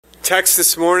text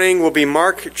this morning will be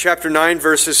Mark chapter 9,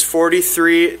 verses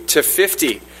 43 to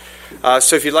 50.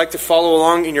 So if you'd like to follow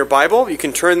along in your Bible, you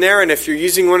can turn there. And if you're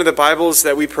using one of the Bibles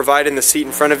that we provide in the seat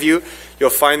in front of you, you'll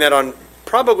find that on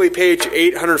probably page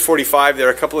 845. There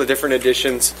are a couple of different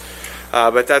editions.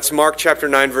 But that's Mark chapter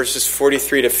 9, verses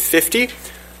 43 to 50.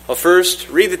 I'll first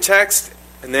read the text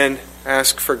and then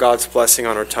ask for God's blessing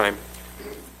on our time.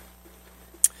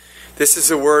 This is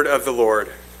the word of the Lord.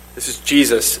 This is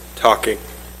Jesus talking.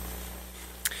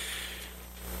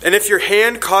 And if your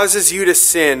hand causes you to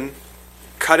sin,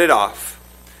 cut it off.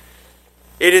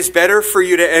 It is better for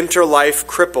you to enter life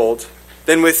crippled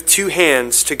than with two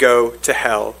hands to go to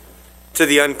hell, to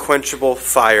the unquenchable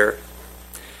fire.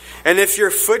 And if your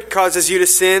foot causes you to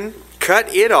sin,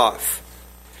 cut it off.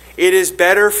 It is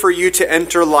better for you to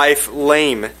enter life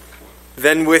lame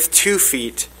than with 2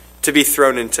 feet to be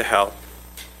thrown into hell.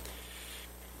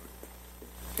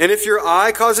 And if your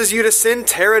eye causes you to sin,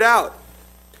 tear it out.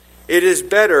 It is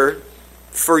better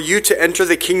for you to enter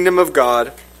the kingdom of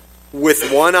God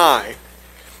with 1 eye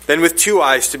than with 2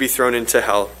 eyes to be thrown into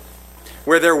hell,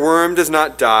 where their worm does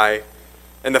not die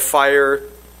and the fire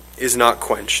is not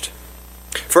quenched.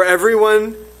 For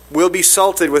everyone will be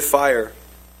salted with fire.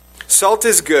 Salt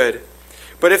is good,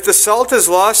 but if the salt has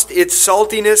lost its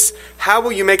saltiness, how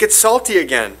will you make it salty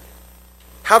again?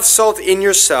 Have salt in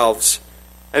yourselves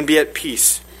and be at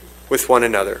peace with one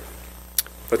another.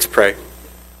 Let's pray.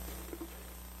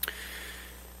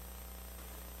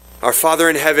 Our Father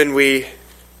in heaven, we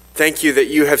thank you that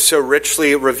you have so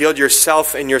richly revealed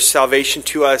yourself and your salvation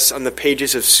to us on the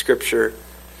pages of Scripture.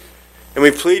 And we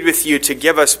plead with you to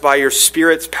give us, by your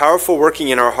Spirit's powerful working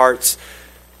in our hearts,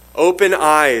 open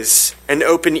eyes and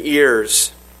open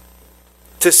ears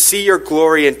to see your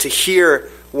glory and to hear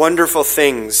wonderful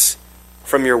things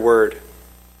from your word.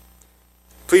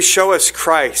 Please show us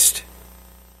Christ.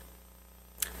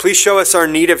 Please show us our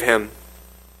need of him.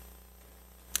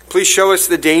 Please show us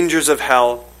the dangers of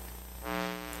hell.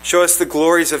 Show us the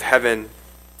glories of heaven.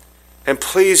 And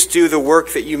please do the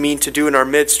work that you mean to do in our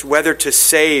midst, whether to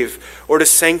save or to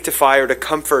sanctify or to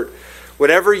comfort.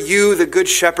 Whatever you, the Good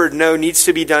Shepherd, know needs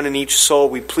to be done in each soul,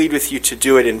 we plead with you to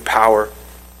do it in power,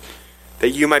 that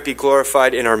you might be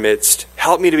glorified in our midst.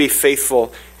 Help me to be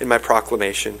faithful in my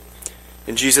proclamation.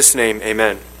 In Jesus' name,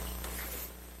 amen.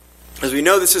 As we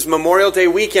know, this is Memorial Day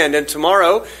weekend, and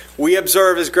tomorrow we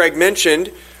observe, as Greg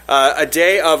mentioned, a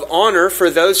day of honor for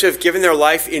those who have given their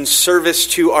life in service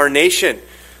to our nation,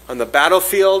 on the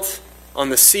battlefield, on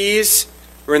the seas,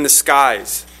 or in the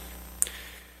skies.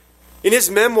 In his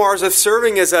memoirs of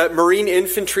serving as a Marine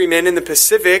infantryman in the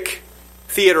Pacific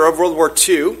theater of World War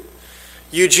II,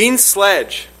 Eugene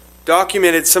Sledge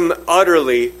documented some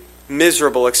utterly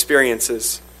miserable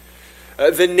experiences.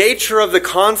 The nature of the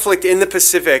conflict in the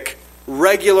Pacific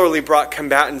regularly brought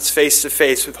combatants face to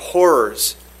face with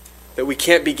horrors that we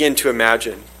can't begin to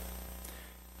imagine.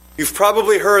 You've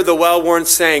probably heard the well-worn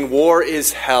saying, war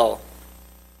is hell.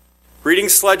 Reading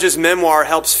Sledge's memoir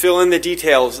helps fill in the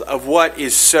details of what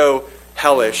is so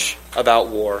hellish about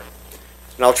war.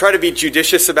 And I'll try to be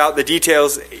judicious about the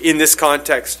details in this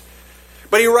context.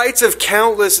 But he writes of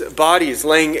countless bodies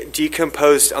laying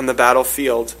decomposed on the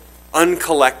battlefield,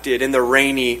 uncollected in the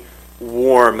rainy,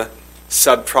 warm,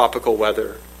 subtropical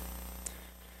weather.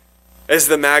 As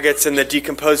the maggots and the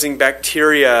decomposing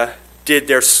bacteria did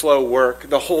their slow work,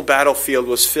 the whole battlefield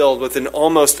was filled with an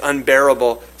almost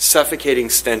unbearable, suffocating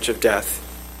stench of death.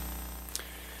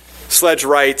 Sledge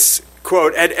writes,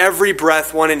 quote, "At every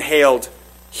breath one inhaled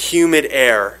humid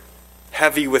air,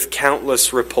 heavy with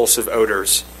countless repulsive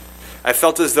odors. I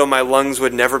felt as though my lungs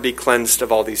would never be cleansed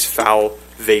of all these foul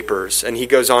vapors." And he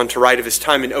goes on to write of his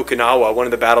time in Okinawa, one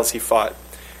of the battles he fought.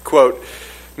 Quote,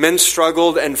 "Men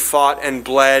struggled and fought and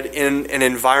bled in an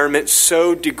environment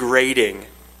so degrading,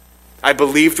 I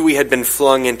believed we had been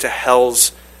flung into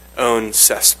hell's own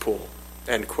cesspool."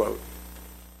 End quote.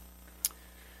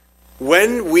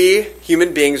 When we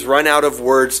human beings run out of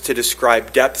words to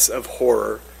describe depths of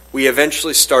horror, we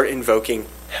eventually start invoking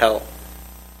hell.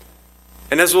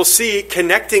 And as we'll see,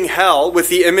 connecting hell with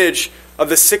the image of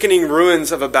the sickening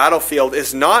ruins of a battlefield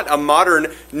is not a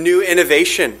modern new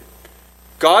innovation.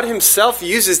 God himself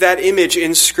uses that image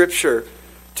in Scripture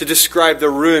to describe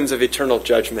the ruins of eternal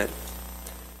judgment.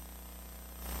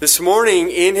 This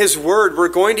morning, in his word, we're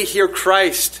going to hear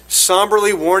Christ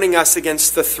somberly warning us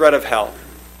against the threat of hell.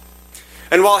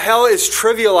 And while hell is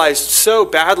trivialized so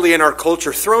badly in our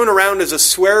culture, thrown around as a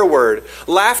swear word,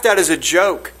 laughed at as a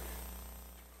joke,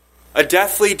 a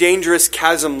deathly dangerous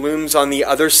chasm looms on the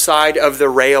other side of the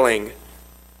railing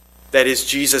that is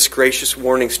Jesus' gracious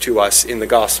warnings to us in the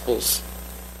Gospels.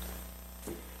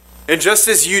 And just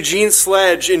as Eugene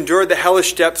Sledge endured the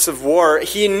hellish depths of war,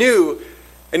 he knew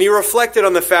and he reflected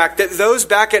on the fact that those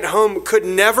back at home could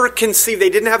never conceive, they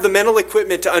didn't have the mental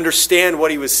equipment to understand what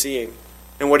he was seeing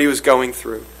and what he was going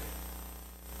through.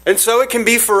 And so it can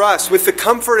be for us, with the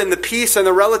comfort and the peace and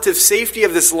the relative safety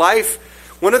of this life.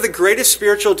 One of the greatest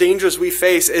spiritual dangers we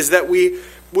face is that we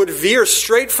would veer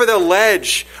straight for the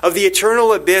ledge of the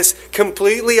eternal abyss,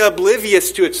 completely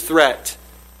oblivious to its threat,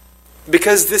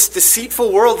 because this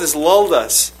deceitful world has lulled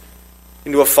us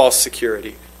into a false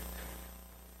security.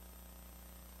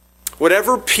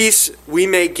 Whatever peace we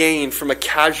may gain from a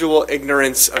casual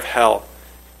ignorance of hell,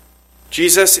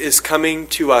 Jesus is coming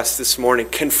to us this morning,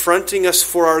 confronting us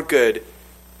for our good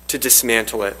to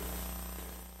dismantle it.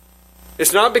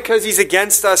 It's not because he's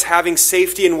against us having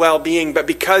safety and well-being, but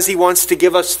because he wants to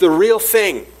give us the real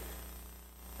thing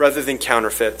rather than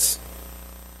counterfeits.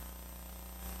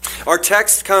 Our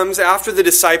text comes after the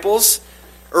disciples,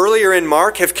 earlier in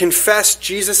Mark, have confessed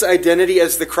Jesus' identity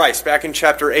as the Christ, back in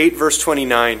chapter 8, verse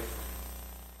 29.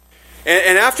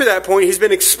 And after that point, he's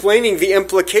been explaining the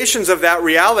implications of that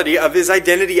reality of his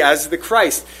identity as the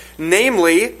Christ.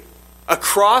 Namely, a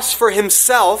cross for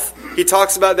himself. He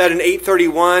talks about that in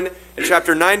 8:31 and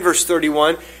chapter 9, verse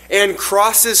 31. And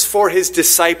crosses for his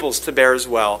disciples to bear as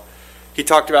well. He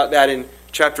talked about that in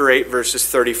chapter 8, verses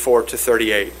 34 to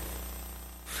 38.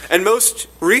 And most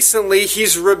recently,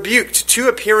 he's rebuked two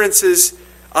appearances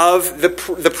of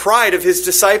the pride of his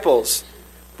disciples,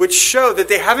 which show that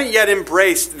they haven't yet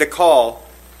embraced the call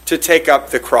to take up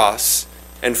the cross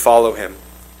and follow him.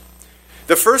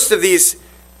 The first of these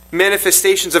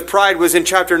manifestations of pride was in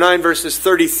chapter 9, verses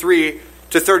 33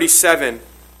 to 37,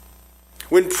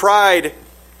 when pride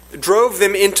drove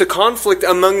them into conflict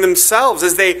among themselves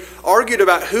as they argued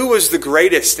about who was the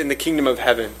greatest in the kingdom of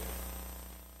heaven.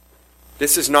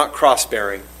 This is not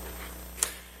cross-bearing.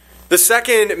 The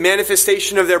second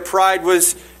manifestation of their pride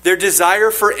was their desire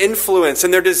for influence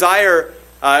and their desire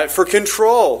for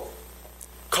control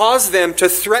caused them to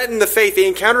threaten the faith. They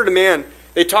encountered a man,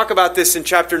 they talk about this in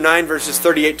chapter 9, verses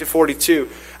 38 to 42,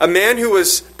 a man who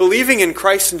was believing in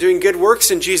Christ and doing good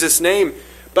works in Jesus' name,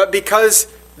 but because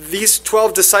these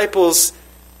 12 disciples,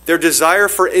 their desire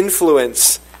for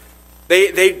influence,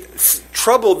 they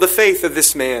troubled the faith of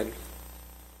this man.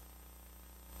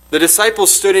 The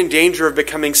disciples stood in danger of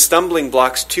becoming stumbling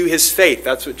blocks to his faith.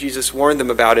 That's what Jesus warned them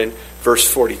about in verse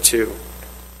 42.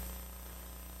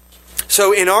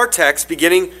 So in our text,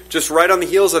 beginning just right on the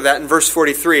heels of that in verse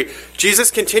 43,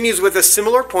 Jesus continues with a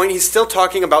similar point. He's still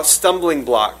talking about stumbling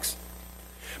blocks.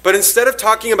 But instead of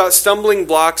talking about stumbling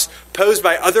blocks posed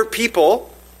by other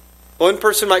people, one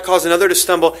person might cause another to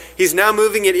stumble, he's now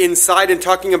moving it inside and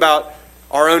talking about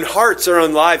our own hearts, our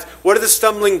own lives. What are the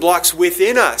stumbling blocks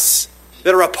within us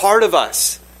that are a part of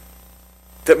us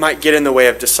that might get in the way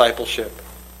of discipleship?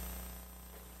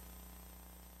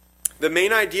 The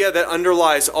main idea that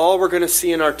underlies all we're going to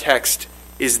see in our text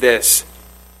is this: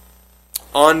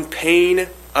 on pain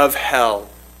of hell,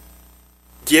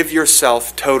 give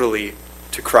yourself totally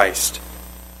to Christ.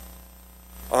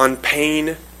 On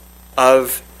pain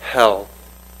of hell,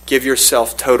 give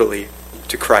yourself totally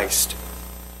to Christ.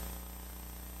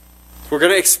 We're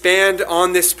going to expand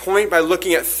on this point by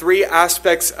looking at three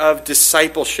aspects of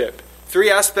discipleship. Three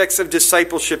aspects of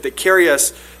discipleship that carry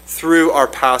us through our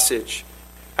passage.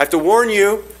 I have to warn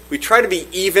you, we try to be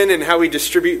even in how we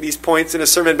distribute these points in a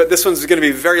sermon, but this one's going to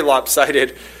be very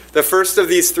lopsided. The first of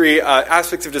these three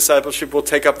aspects of discipleship will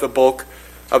take up the bulk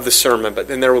of the sermon, but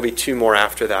then there will be two more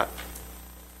after that.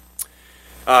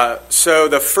 So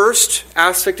the first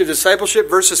aspect of discipleship,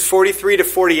 verses 43 to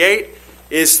 48,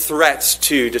 is threats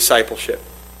to discipleship.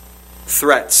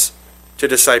 Threats to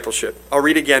discipleship. I'll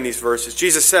read again these verses.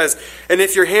 Jesus says, "And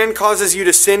if your hand causes you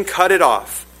to sin, cut it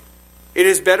off. It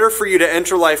is better for you to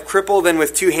enter life crippled than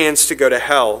with 2 hands to go to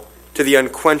hell, to the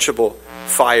unquenchable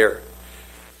fire.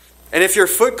 And if your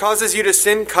foot causes you to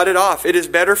sin, cut it off. It is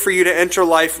better for you to enter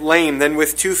life lame than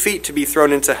with 2 feet to be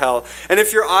thrown into hell. And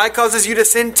if your eye causes you to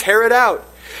sin, tear it out.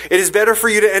 It is better for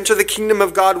you to enter the kingdom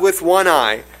of God with 1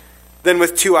 eye than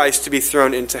with 2 eyes to be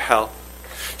thrown into hell."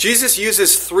 Jesus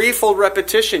uses threefold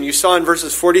repetition. You saw in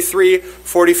verses 43,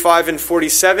 45, and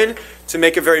 47 to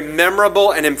make a very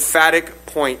memorable and emphatic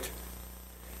point.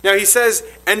 Now he says,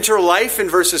 enter life in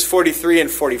verses 43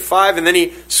 and 45, and then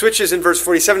he switches in verse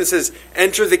 47 and says,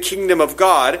 enter the kingdom of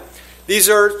God. These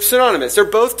are synonymous. They're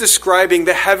both describing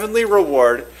the heavenly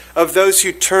reward of those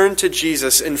who turn to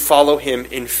Jesus and follow him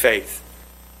in faith.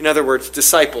 In other words,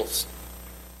 disciples.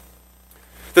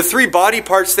 The 3 body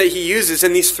parts that he uses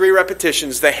in these 3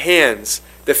 repetitions, the hands,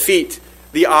 the feet,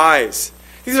 the eyes,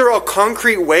 these are all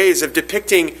concrete ways of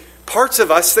depicting parts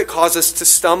of us that cause us to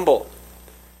stumble.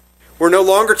 We're no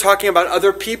longer talking about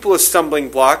other people as stumbling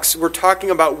blocks. We're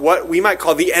talking about what we might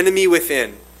call the enemy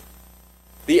within.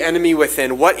 The enemy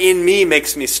within. What in me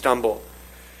makes me stumble?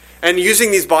 And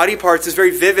using these body parts is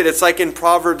very vivid. It's like in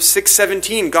Proverbs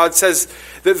 6:17. God says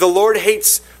that the Lord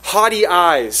hates haughty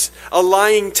eyes, a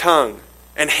lying tongue,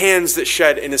 and hands that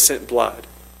shed innocent blood.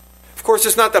 Of course,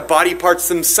 it's not the body parts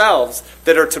themselves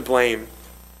that are to blame.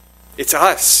 It's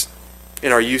us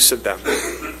in our use of them.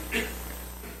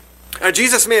 Now,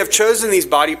 Jesus may have chosen these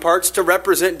body parts to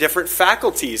represent different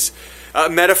faculties,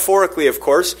 metaphorically, of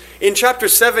course. In chapter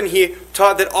 7, he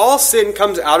taught that all sin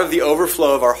comes out of the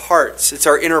overflow of our hearts. It's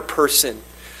our inner person.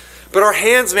 But our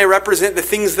hands may represent the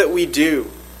things that we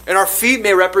do. And our feet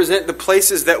may represent the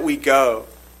places that we go.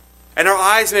 And our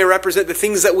eyes may represent the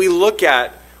things that we look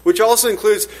at, which also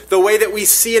includes the way that we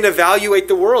see and evaluate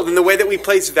the world and the way that we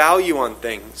place value on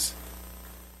things.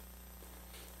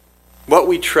 What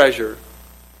we treasure.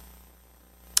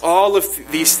 All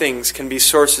of these things can be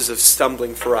sources of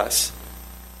stumbling for us.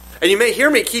 And you may hear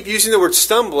me keep using the word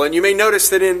stumble, and you may notice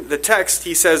that in the text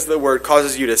he says the word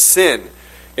causes you to sin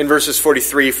in verses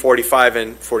 43, 45,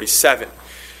 and 47.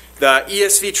 The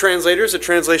ESV translators, the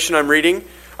translation I'm reading,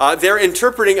 they're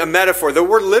interpreting a metaphor. The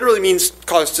word literally means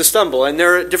cause to stumble, and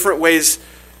there are different ways,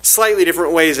 slightly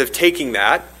different ways of taking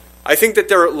that. I think that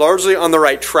they're largely on the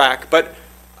right track, but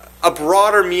a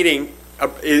broader meaning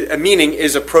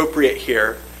is appropriate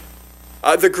here.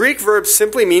 The Greek verb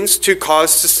simply means to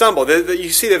cause to stumble. You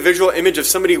see the visual image of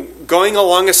somebody going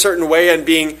along a certain way and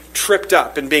being tripped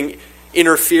up and being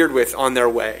interfered with on their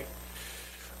way.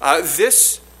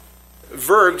 This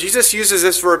verb, Jesus uses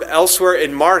this verb elsewhere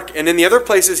in Mark, and in the other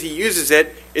places he uses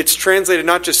it, it's translated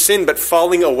not just sin, but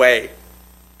falling away.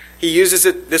 He uses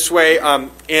it this way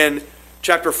in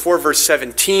chapter 4, verse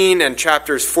 17, and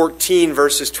chapters 14,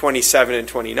 verses 27 and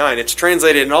 29. It's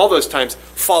translated in all those times,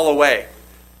 fall away.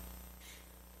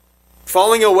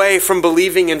 Falling away from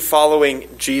believing and following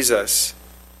Jesus.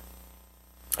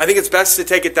 I think it's best to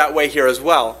take it that way here as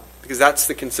well, because that's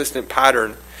the consistent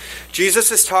pattern.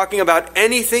 Jesus is talking about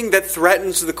anything that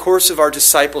threatens the course of our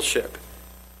discipleship.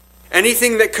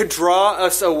 Anything that could draw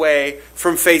us away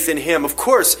from faith in Him. Of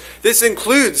course, this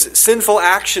includes sinful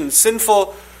actions,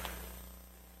 sinful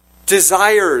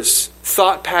desires,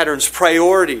 thought patterns,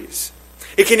 priorities.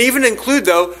 It can even include,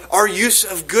 though, our use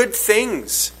of good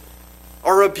things.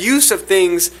 Our abuse of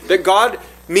things that God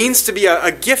means to be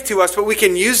a gift to us, but we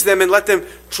can use them and let them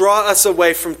draw us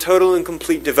away from total and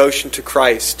complete devotion to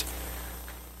Christ.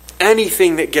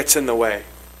 Anything that gets in the way.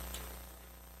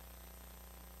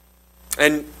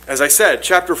 And as I said,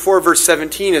 chapter 4, verse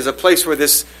 17 is a place where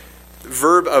this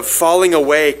verb of falling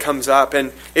away comes up.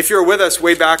 And if you're with us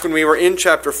way back when we were in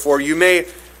chapter 4, you may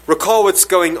recall what's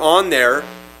going on there.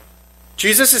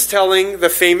 Jesus is telling the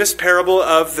famous parable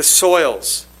of the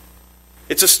soils.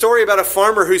 It's a story about a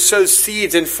farmer who sows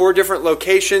seeds in 4 different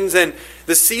locations, and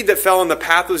the seed that fell on the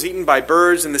path was eaten by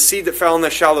birds, and the seed that fell in the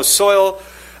shallow soil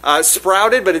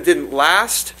sprouted, but it didn't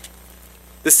last.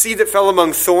 The seed that fell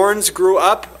among thorns grew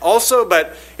up also,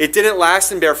 but it didn't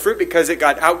last and bear fruit because it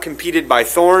got outcompeted by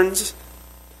thorns.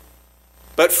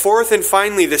 But fourth and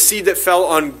finally, the seed that fell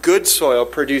on good soil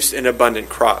produced an abundant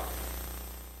crop.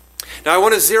 Now I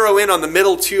want to zero in on the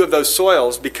middle 2 of those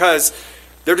soils because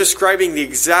they're describing the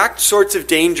exact sorts of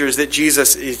dangers that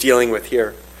Jesus is dealing with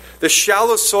here. The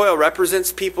shallow soil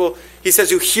represents people, he says,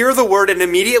 who hear the word and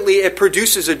immediately it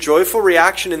produces a joyful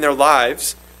reaction in their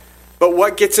lives. But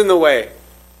what gets in the way?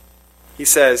 He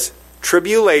says,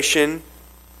 tribulation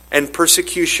and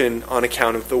persecution on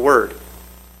account of the word.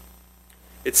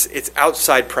 It's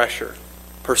outside pressure,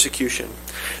 persecution.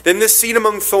 Then the seed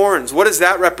among thorns, what does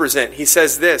that represent? He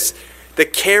says this, the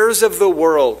cares of the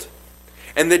world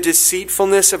and the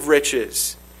deceitfulness of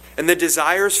riches and the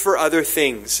desires for other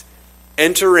things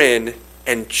enter in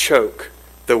and choke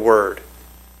the word.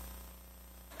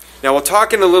 Now we'll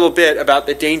talk in a little bit about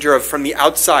the danger of from the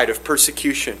outside of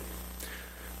persecution.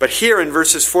 But here in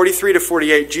verses 43 to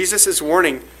 48, Jesus is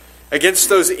warning against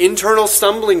those internal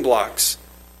stumbling blocks.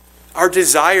 Our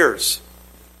desires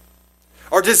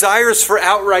for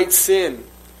outright sin.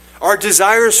 Our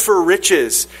desires for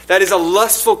riches. That is a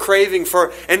lustful craving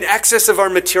for an excess of our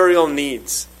material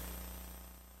needs.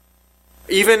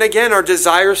 Even again, our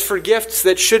desires for gifts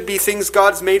that should be things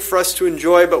God's made for us to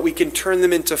enjoy, but we can turn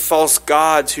them into false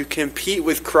gods who compete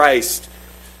with Christ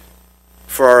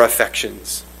for our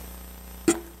affections.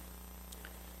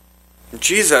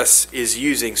 Jesus is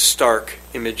using stark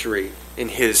imagery in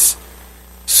his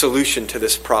solution to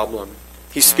this problem.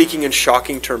 He's speaking in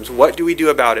shocking terms. What do we do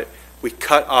about it? We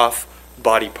cut off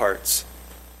body parts.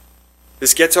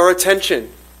 This gets our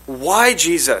attention. Why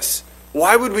Jesus?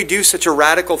 Why would we do such a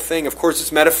radical thing? Of course,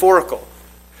 it's metaphorical.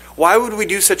 Why would we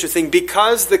do such a thing?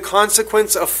 Because the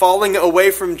consequence of falling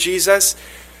away from Jesus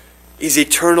is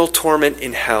eternal torment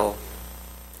in hell.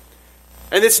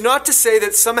 And it's not to say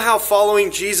that somehow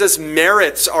following Jesus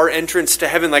merits our entrance to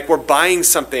heaven, like we're buying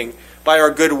something by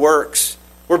our good works.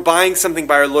 We're buying something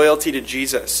by our loyalty to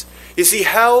Jesus. You see,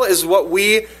 hell is what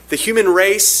we, the human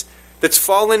race that's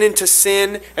fallen into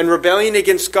sin and rebellion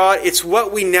against God, it's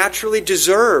what we naturally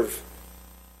deserve.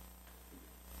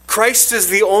 Christ is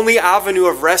the only avenue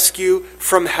of rescue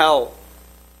from hell.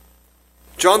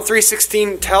 John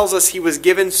 3:16 tells us he was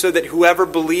given so that whoever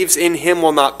believes in him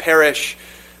will not perish,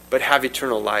 but have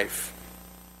eternal life.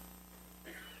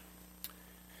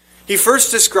 He first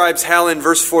describes hell in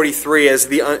verse 43 as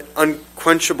the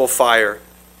unquenchable fire.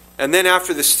 And then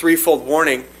after this threefold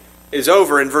warning is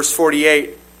over in verse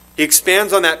 48, he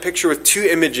expands on that picture with two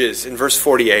images in verse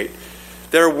 48.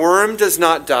 Their worm does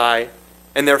not die,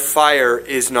 and their fire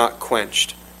is not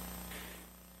quenched.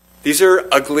 These are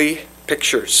ugly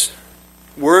pictures.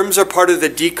 Worms are part of the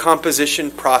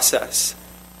decomposition process.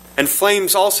 And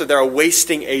flames also, they're a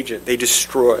wasting agent. They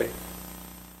destroy.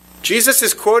 Jesus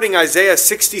is quoting Isaiah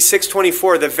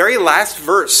 66:24, the very last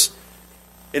verse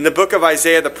in the book of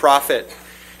Isaiah the prophet,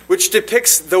 which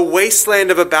depicts the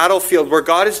wasteland of a battlefield where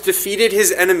God has defeated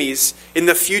his enemies in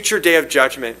the future day of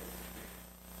judgment.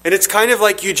 And it's kind of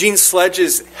like Eugene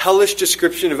Sledge's hellish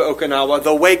description of Okinawa,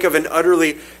 the wake of an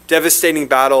utterly devastating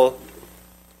battle.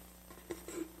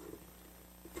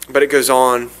 But it goes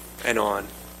on and on.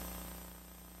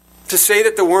 To say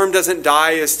that the worm doesn't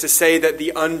die is to say that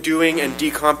the undoing and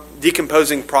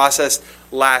decomposing process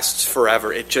lasts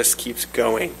forever. It just keeps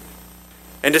going.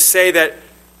 And to say that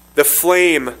the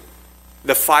flame,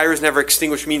 the fire is never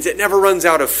extinguished, means it never runs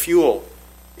out of fuel.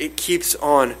 It keeps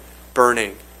on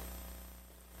burning.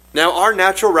 Now, our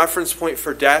natural reference point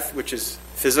for death, which is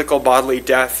physical bodily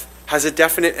death, has a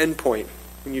definite endpoint.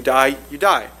 When you die, you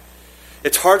die.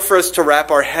 It's hard for us to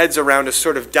wrap our heads around a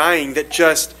sort of dying that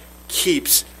just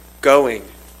keeps going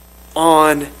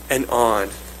on and on.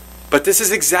 But this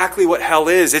is exactly what hell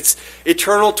is. It's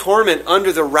eternal torment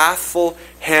under the wrathful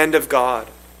hand of God.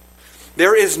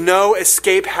 There is no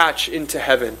escape hatch into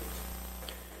heaven.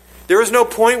 There is no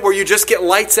point where you just get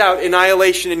lights out,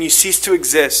 annihilation, and you cease to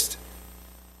exist.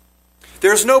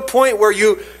 There's no point where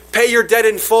you pay your debt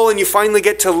in full and you finally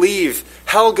get to leave.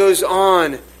 Hell goes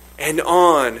on and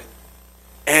on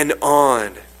and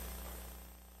on.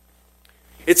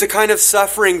 It's a kind of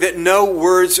suffering that no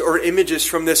words or images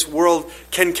from this world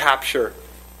can capture.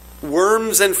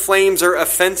 Worms and flames are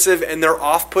offensive and they're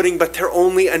off-putting, but they're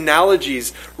only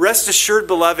analogies. Rest assured,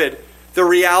 beloved, the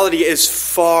reality is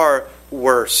far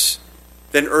worse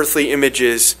than earthly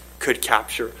images could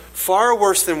capture. Far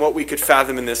worse than what we could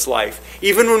fathom in this life.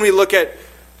 Even when we look at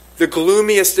the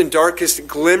gloomiest and darkest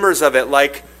glimmers of it,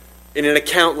 like in an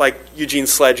account like Eugene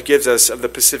Sledge gives us of the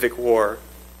Pacific War.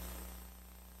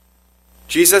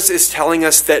 Jesus is telling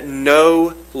us that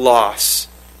no loss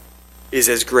is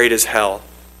as great as hell.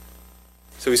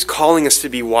 So he's calling us to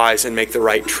be wise and make the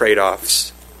right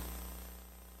trade-offs.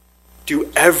 Do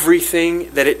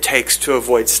everything that it takes to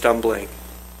avoid stumbling.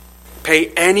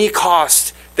 Pay any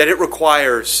cost that it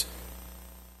requires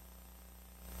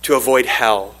to avoid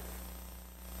hell.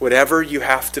 Whatever you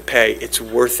have to pay, it's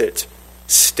worth it.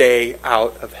 Stay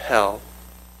out of hell.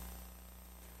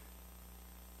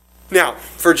 Now,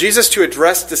 for Jesus to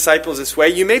address disciples this way,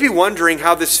 you may be wondering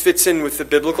how this fits in with the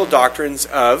biblical doctrines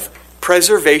of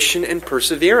preservation and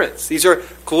perseverance. These are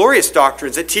glorious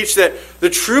doctrines that teach that the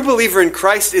true believer in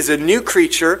Christ is a new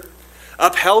creature,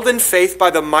 upheld in faith by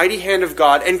the mighty hand of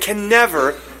God, and can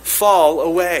never fall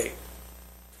away.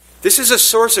 This is a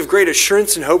source of great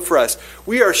assurance and hope for us.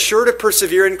 We are sure to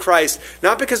persevere in Christ,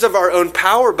 not because of our own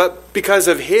power, but because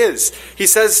of His. He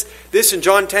says this in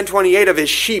John 10:28 of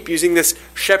His sheep, using this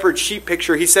shepherd-sheep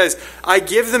picture. He says, I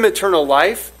give them eternal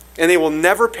life, and they will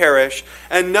never perish,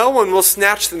 and no one will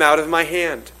snatch them out of my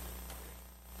hand.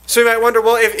 So you might wonder,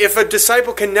 well, if a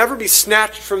disciple can never be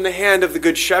snatched from the hand of the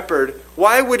Good Shepherd,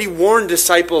 why would He warn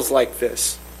disciples like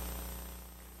this?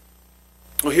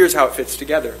 Well, here's how it fits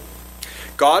together.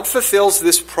 God fulfills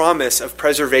this promise of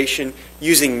preservation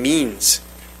using means.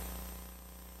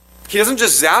 He doesn't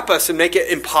just zap us and make it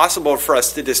impossible for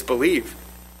us to disbelieve.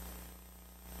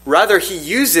 Rather, He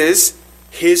uses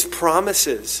His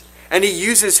promises and He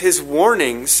uses His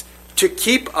warnings to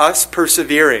keep us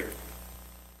persevering.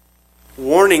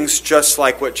 Warnings just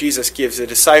like what Jesus gives the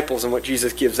disciples and what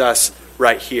Jesus gives us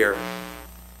right here.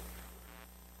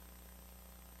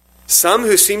 Some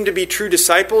who seem to be true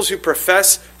disciples who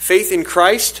profess faith in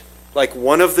Christ, like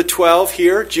one of the 12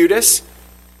 here, Judas,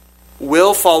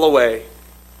 will fall away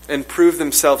and prove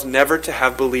themselves never to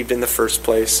have believed in the first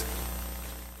place.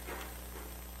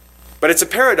 But it's a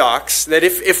paradox that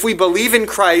if we believe in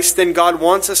Christ, then God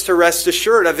wants us to rest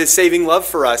assured of his saving love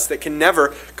for us that can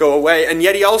never go away. And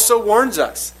yet he also warns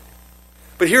us.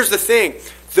 But here's the thing.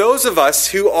 Those of us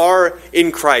who are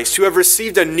in Christ, who have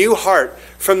received a new heart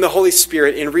from the Holy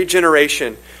Spirit in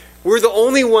regeneration, we're the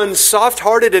only ones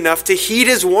soft-hearted enough to heed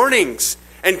his warnings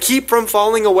and keep from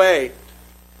falling away.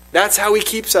 That's how he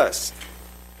keeps us.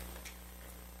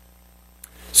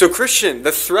 So Christian,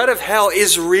 the threat of hell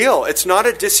is real. It's not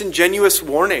a disingenuous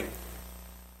warning.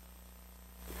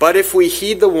 But if we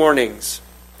heed the warnings,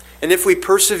 and if we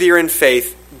persevere in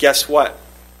faith, guess what?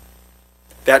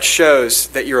 That shows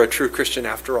that you're a true Christian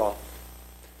after all.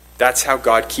 That's how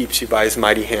God keeps you by his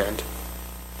mighty hand.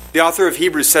 The author of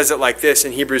Hebrews says it like this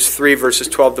in Hebrews 3, verses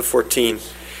 12 to 14.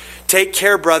 Take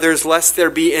care, brothers, lest there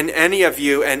be in any of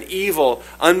you an evil,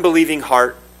 unbelieving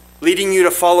heart, leading you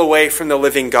to fall away from the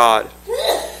living God.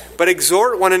 But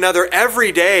exhort one another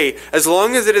every day, as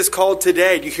long as it is called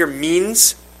today. Do you hear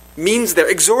means? Means there.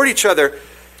 Exhort each other.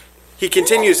 He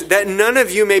continues, that none of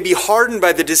you may be hardened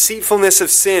by the deceitfulness of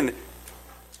sin.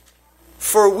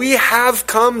 For we have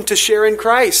come to share in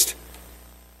Christ,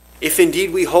 if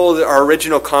indeed we hold our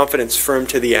original confidence firm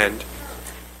to the end.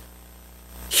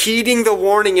 Heeding the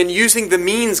warning and using the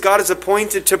means God has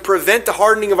appointed to prevent the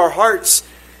hardening of our hearts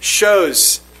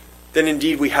shows that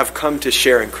indeed we have come to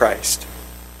share in Christ.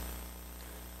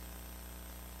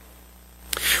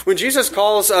 When Jesus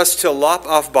calls us to lop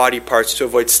off body parts to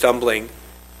avoid stumbling,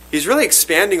 he's really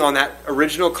expanding on that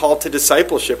original call to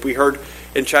discipleship we heard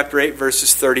in chapter 8,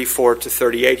 verses 34 to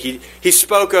 38. He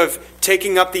spoke of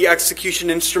taking up the execution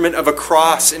instrument of a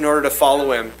cross in order to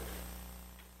follow him.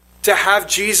 To have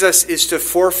Jesus is to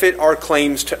forfeit our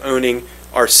claims to owning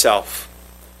ourself.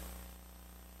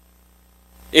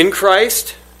 In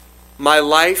Christ, my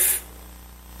life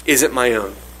isn't my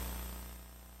own.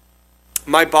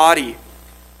 My body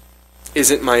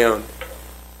isn't my own.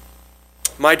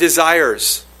 My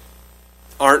desires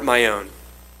aren't my own.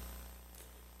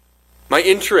 My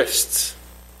interests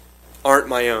aren't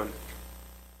my own.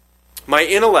 My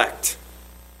intellect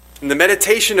and the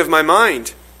meditation of my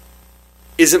mind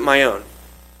isn't my own.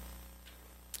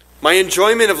 My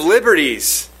enjoyment of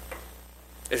liberties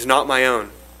is not my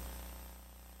own.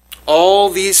 All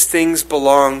these things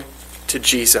belong to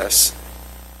Jesus.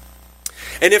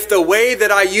 And if the way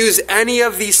that I use any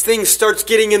of these things starts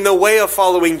getting in the way of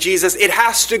following Jesus, it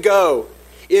has to go.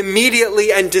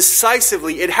 Immediately and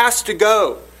decisively, it has to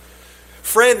go.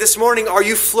 Friend, this morning, are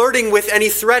you flirting with any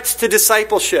threats to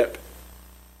discipleship?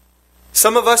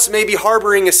 Some of us may be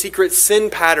harboring a secret sin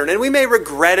pattern, and we may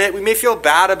regret it, we may feel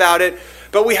bad about it,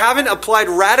 but we haven't applied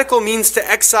radical means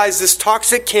to excise this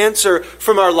toxic cancer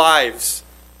from our lives.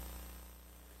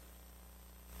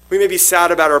 We may be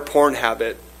sad about our porn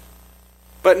habit,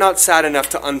 but not sad enough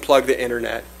to unplug the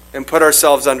internet and put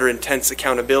ourselves under intense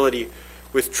accountability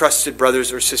with trusted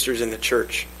brothers or sisters in the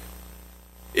church.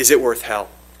 Is it worth hell?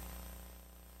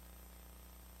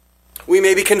 We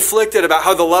may be conflicted about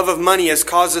how the love of money has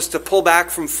caused us to pull back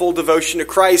from full devotion to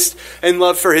Christ and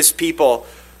love for his people,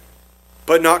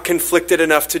 but not conflicted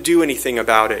enough to do anything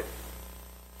about it.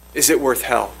 Is it worth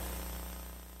hell?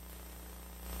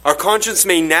 Our conscience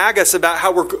may nag us about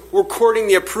how we're courting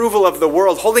the approval of the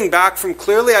world, holding back from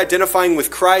clearly identifying with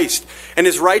Christ and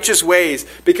his righteous ways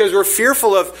because we're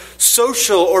fearful of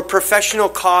social or professional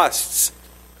costs.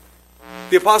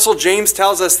 The Apostle James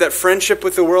tells us that friendship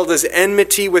with the world is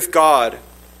enmity with God.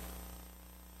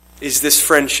 Is this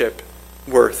friendship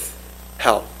worth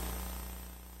hell?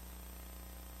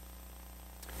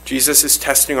 Jesus is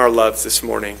testing our loves this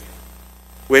morning.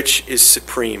 Which is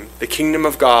supreme? The kingdom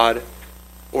of God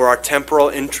or our temporal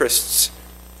interests,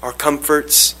 our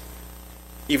comforts,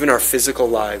 even our physical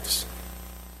lives?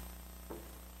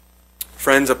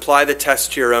 Friends, apply the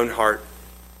test to your own heart.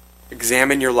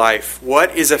 Examine your life.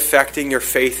 What is affecting your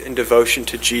faith and devotion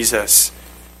to Jesus?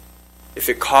 If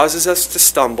it causes us to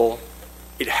stumble,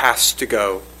 it has to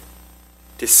go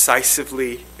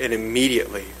decisively and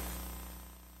immediately.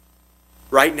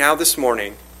 Right now, this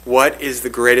morning, what is the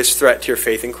greatest threat to your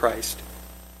faith in Christ?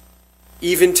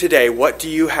 Even today, what do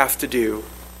you have to do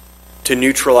to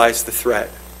neutralize the threat?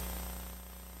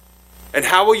 And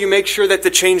how will you make sure that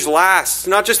the change lasts?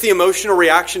 Not just the emotional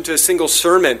reaction to a single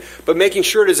sermon, but making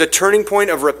sure it is a turning point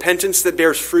of repentance that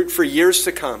bears fruit for years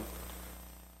to come.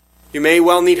 You may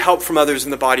well need help from others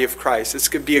in the body of Christ. This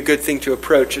could be a good thing to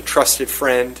approach a trusted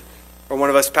friend or one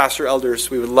of us pastor elders.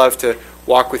 We would love to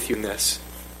walk with you in this.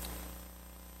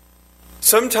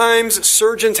 Sometimes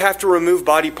surgeons have to remove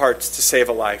body parts to save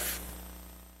a life.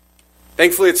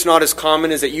 Thankfully, it's not as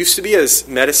common as it used to be, as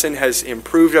medicine has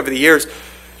improved over the years.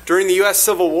 During the U.S.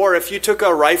 Civil War, if you took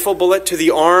a rifle bullet to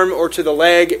the arm or to the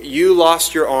leg, you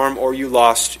lost your arm or you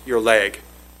lost your leg.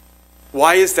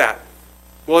 Why is that?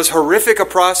 Well, as horrific a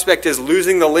prospect as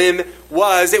losing the limb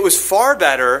was, it was far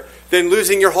better than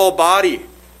losing your whole body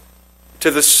to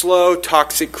the slow,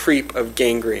 toxic creep of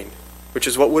gangrene, which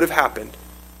is what would have happened.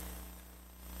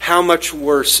 How much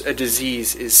worse a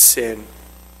disease is sin?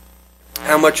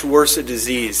 How much worse a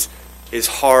disease is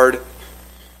hard-hearted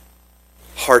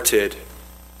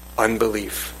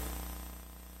unbelief?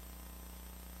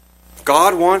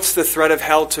 God wants the threat of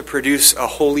hell to produce a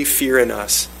holy fear in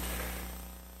us.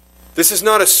 This is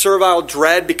not a servile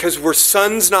dread because we're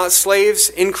sons, not slaves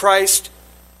in Christ.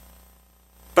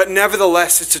 But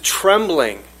nevertheless, it's a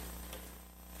trembling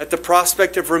at the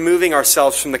prospect of removing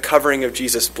ourselves from the covering of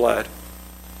Jesus' blood,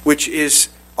 which is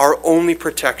our only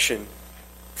protection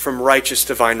from righteous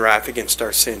divine wrath against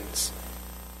our sins.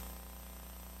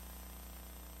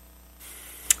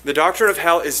 The doctrine of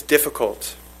hell is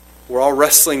difficult. We're all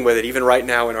wrestling with it, even right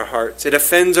now in our hearts. It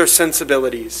offends our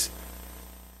sensibilities.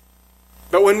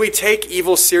 But when we take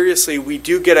evil seriously, we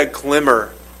do get a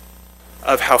glimmer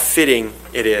of how fitting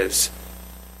it is.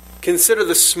 Consider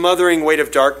the smothering weight of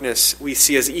darkness we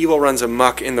see as evil runs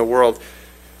amok in the world.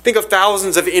 Think of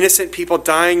thousands of innocent people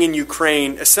dying in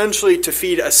Ukraine, essentially to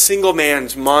feed a single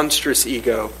man's monstrous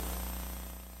ego.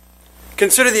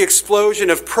 Consider the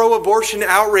explosion of pro-abortion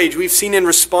outrage we've seen in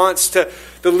response to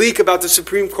the leak about the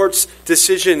Supreme Court's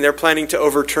decision they're planning to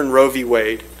overturn Roe v.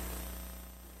 Wade.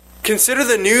 Consider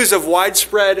the news of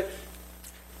widespread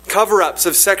cover-ups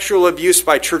of sexual abuse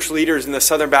by church leaders in the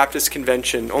Southern Baptist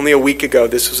Convention. Only a week ago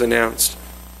this was announced.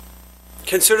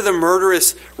 Consider the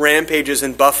murderous rampages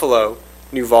in Buffalo,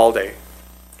 Uvalde.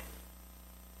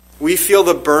 We feel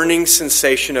the burning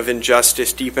sensation of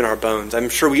injustice deep in our bones. I'm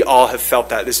sure we all have felt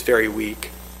that this very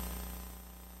week.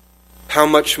 How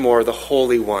much more the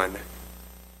Holy One?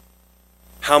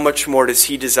 How much more does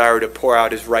he desire to pour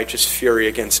out his righteous fury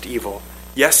against evil?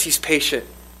 Yes, he's patient.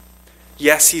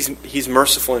 Yes, he's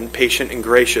merciful and patient and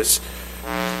gracious.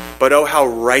 But oh, how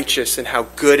righteous and how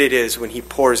good it is when he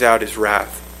pours out his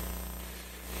wrath.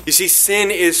 You see,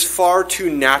 sin is far too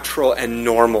natural and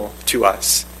normal to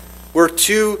us. We're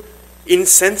too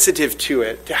insensitive to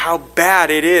it, to how bad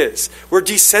it is. We're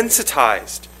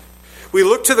desensitized. We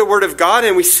look to the Word of God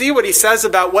and we see what he says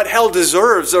about what hell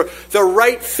deserves, or the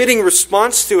right fitting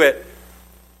response to it.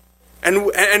 And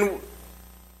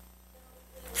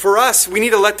for us, we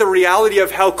need to let the reality of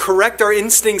hell correct our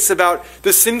instincts about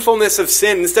the sinfulness of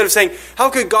sin. Instead of saying, how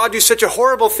could God do such a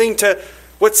horrible thing to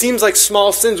what seems like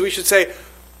small sins? We should say,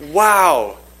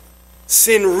 wow,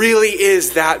 sin really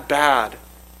is that bad,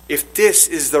 if this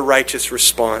is the righteous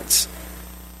response.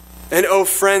 And oh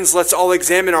friends, let's all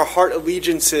examine our heart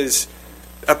allegiances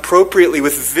appropriately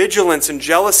with vigilance and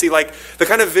jealousy, like the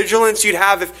kind of vigilance you'd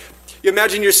have if you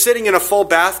imagine you're sitting in a full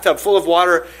bathtub full of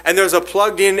water and there's a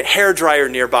plugged-in hairdryer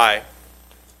nearby.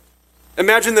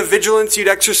 Imagine the vigilance you'd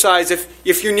exercise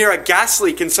if you're near a gas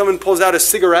leak and someone pulls out a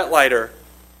cigarette lighter.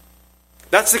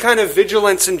 That's the kind of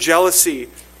vigilance and jealousy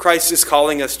Christ is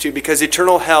calling us to, because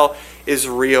eternal hell is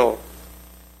real.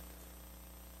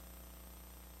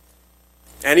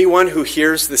 Anyone who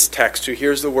hears this text, who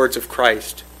hears the words of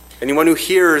Christ, anyone who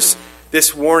hears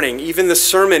this warning, even the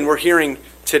sermon we're hearing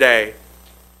today,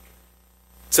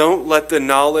 don't let the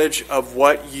knowledge of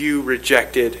what you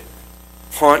rejected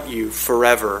haunt you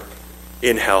forever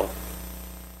in hell.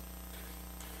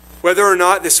 Whether or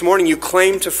not this morning you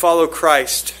claim to follow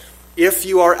Christ, if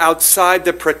you are outside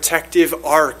the protective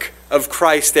ark of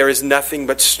Christ, there is nothing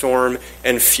but storm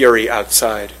and fury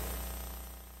outside.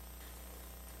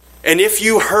 And if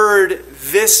you heard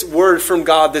this word from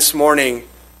God this morning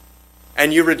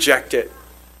and you reject it,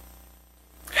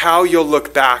 how you'll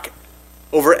look back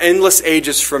over endless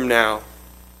ages from now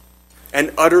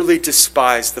and utterly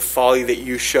despise the folly that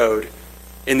you showed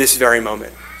in this very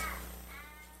moment,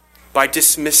 by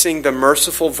dismissing the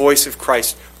merciful voice of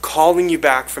Christ calling you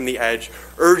back from the edge,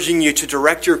 urging you to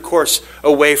direct your course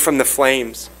away from the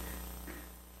flames.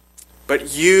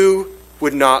 But you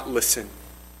would not listen.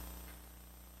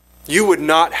 You would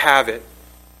not have it.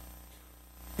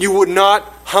 You would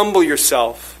not humble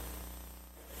yourself.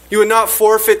 You would not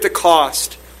forfeit the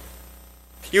cost.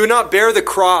 You would not bear the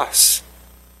cross.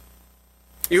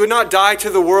 You would not die to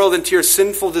the world and to your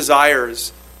sinful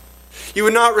desires. You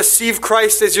would not receive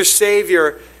Christ as your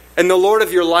Savior and the Lord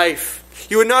of your life.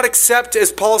 You would not accept,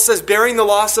 as Paul says, bearing the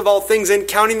loss of all things and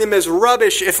counting them as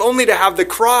rubbish, if only to have the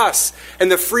cross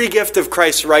and the free gift of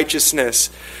Christ's righteousness.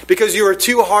 Because you are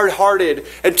too hard-hearted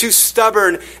and too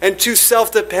stubborn and too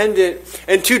self-dependent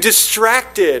and too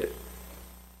distracted.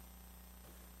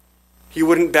 You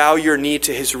wouldn't bow your knee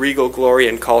to his regal glory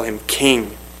and call him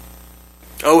king.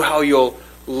 Oh, how you'll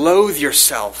loathe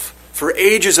yourself for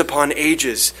ages upon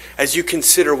ages as you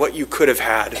consider what you could have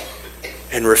had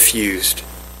and refused.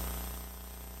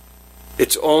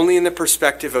 It's only in the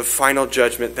perspective of final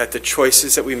judgment that the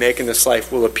choices that we make in this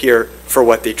life will appear for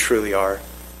what they truly are.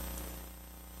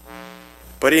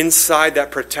 But inside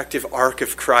that protective ark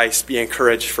of Christ, be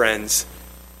encouraged, friends,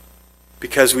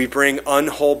 because we bring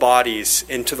unwhole bodies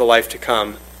into the life to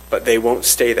come, but they won't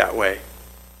stay that way.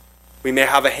 We may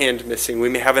have a hand missing, we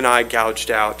may have an eye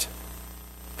gouged out,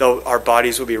 though our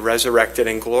bodies will be resurrected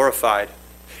and glorified.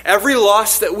 Every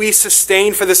loss that we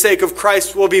sustain for the sake of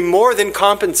Christ will be more than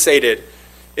compensated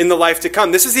in the life to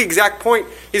come. This is the exact point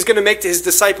he's going to make to his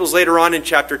disciples later on in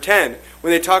chapter 10.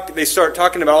 When they start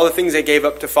talking about all the things they gave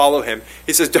up to follow him.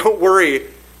 He says, don't worry,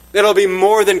 it'll be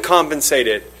more than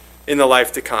compensated in the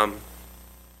life to come.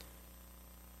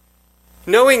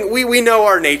 Knowing, we know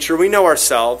our nature, we know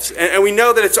ourselves, and we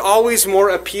know that it's always more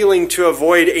appealing to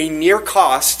avoid a near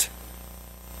cost,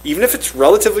 even if it's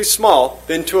relatively small,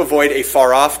 than to avoid a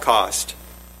far-off cost.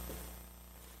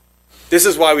 This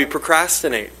is why we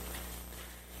procrastinate.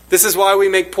 This is why we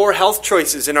make poor health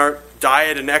choices in our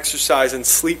diet and exercise and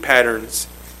sleep patterns.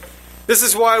 This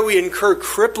is why we incur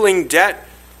crippling debt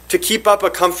to keep up a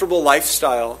comfortable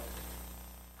lifestyle.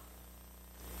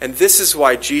 And this is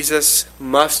why Jesus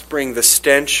must bring the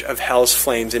stench of hell's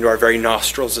flames into our very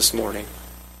nostrils this morning,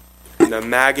 and the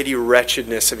maggoty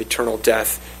wretchedness of eternal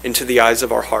death into the eyes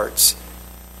of our hearts.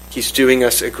 He's doing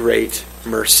us a great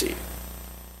mercy.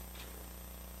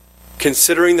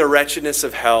 Considering the wretchedness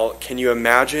of hell, can you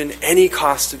imagine any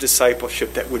cost of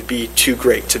discipleship that would be too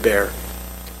great to bear?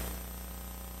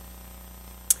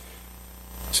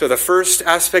 So the first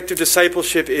aspect of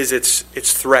discipleship is its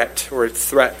threat, or its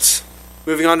threats.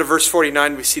 Moving on to verse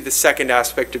 49, we see the second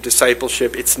aspect of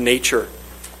discipleship, its nature.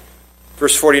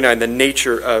 Verse 49, the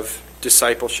nature of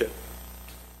discipleship.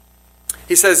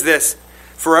 He says this,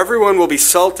 "For everyone will be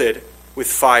salted with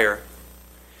fire."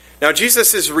 Now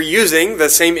Jesus is reusing the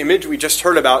same image we just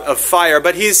heard about of fire,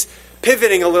 but he's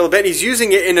pivoting a little bit. He's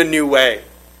using it in a new way.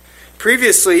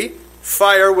 Previously,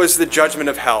 fire was the judgment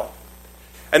of hell.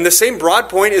 And the same broad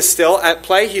point is still at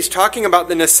play. He's talking about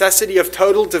the necessity of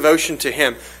total devotion to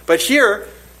him. But here,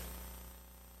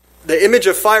 the image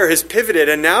of fire has pivoted,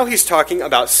 and now he's talking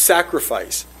about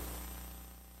sacrifice.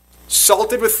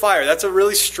 Salted with fire. That's a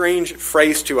really strange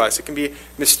phrase to us. It can be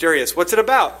mysterious. What's it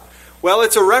about? Well,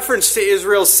 it's a reference to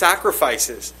Israel's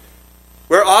sacrifices,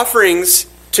 where offerings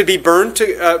to be burned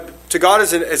to God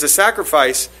as a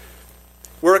sacrifice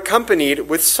were accompanied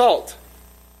with salt.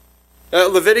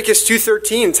 Leviticus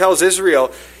 2:13 tells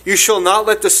Israel, "You shall not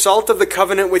let the salt of the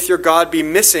covenant with your God be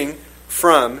missing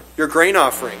from your grain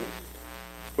offering.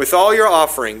 With all your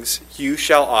offerings you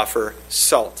shall offer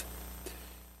salt."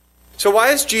 So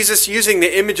why is Jesus using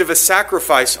the image of a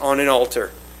sacrifice on an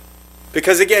altar?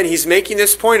 Because again, he's making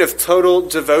this point of total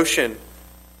devotion.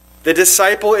 The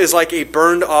disciple is like a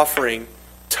burned offering,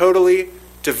 totally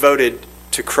devoted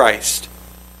to Christ.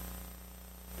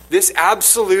 This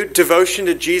absolute devotion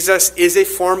to Jesus is a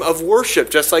form of worship,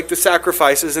 just like the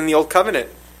sacrifices in the Old Covenant.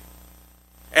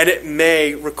 And it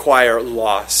may require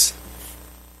loss.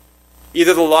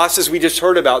 Either the losses we just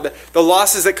heard about, the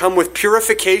losses that come with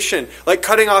purification, like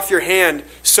cutting off your hand,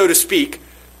 so to speak,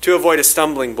 to avoid a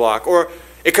stumbling block. Or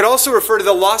it could also refer to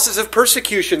the losses of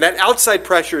persecution, that outside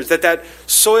pressures, that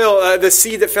soil, the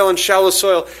seed that fell in shallow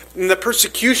soil, and the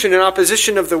persecution and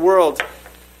opposition of the world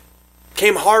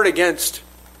came hard against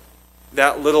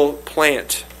that little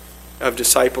plant of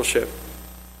discipleship.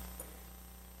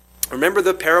 Remember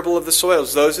the parable of the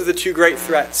soils. Those are the two great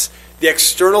threats. The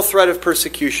external threat of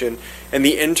persecution and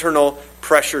the internal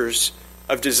pressures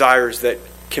of desires that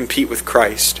compete with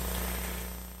Christ.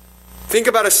 Think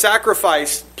about a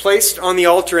sacrifice placed on the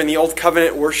altar in the Old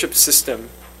Covenant worship system.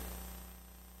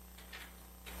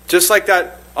 Just like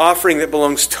that offering that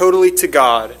belongs totally to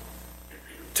God,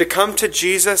 to come to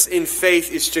Jesus in faith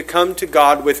is to come to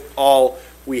God with all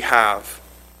we have.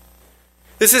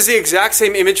 This is the exact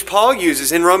same image Paul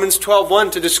uses in Romans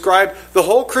 12:1 to describe the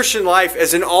whole Christian life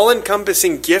as an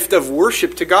all-encompassing gift of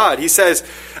worship to God. He says,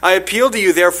 "I appeal to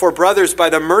you, therefore, brothers, by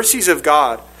the mercies of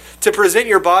God, to present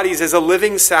your bodies as a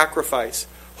living sacrifice,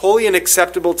 holy and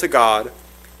acceptable to God,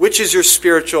 which is your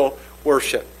spiritual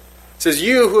worship." It says,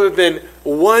 you who have been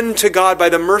won to God by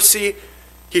the mercy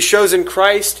he shows in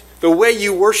Christ, The way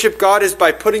you worship God is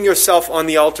by putting yourself on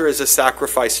the altar as a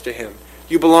sacrifice to Him.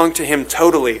 You belong to Him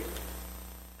totally.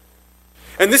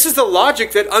 And this is the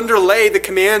logic that underlay the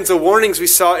commands, the warnings we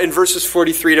saw in verses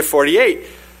 43 to 48.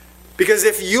 Because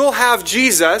if you'll have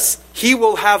Jesus, He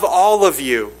will have all of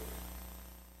you.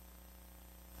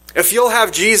 If you'll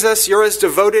have Jesus, you're as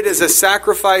devoted as a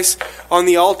sacrifice on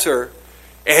the altar.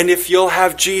 And if you'll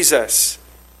have Jesus,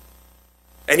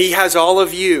 and He has all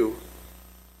of you,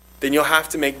 then you'll have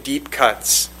to make deep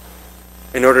cuts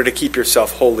in order to keep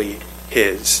yourself wholly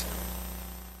His.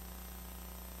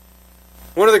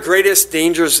 One of the greatest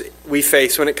dangers we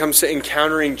face when it comes to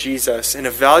encountering Jesus and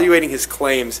evaluating His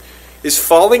claims is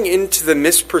falling into the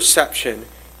misperception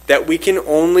that we can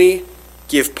only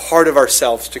give part of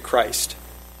ourselves to Christ.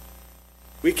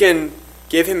 We can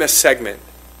give Him a segment,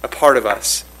 a part of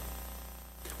us.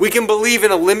 We can believe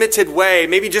in a limited way,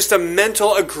 maybe just a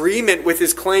mental agreement with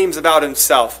His claims about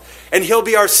Himself, and He'll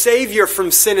be our Savior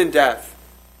from sin and death.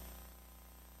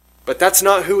 But that's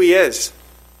not who He is.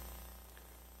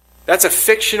 That's a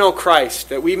fictional Christ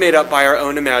that we made up by our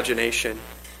own imagination.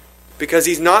 Because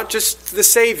He's not just the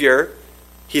Savior,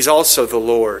 He's also the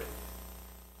Lord.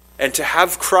 And to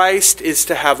have Christ is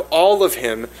to have all of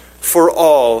Him for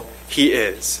all He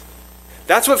is.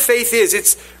 That's what faith is.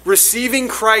 It's receiving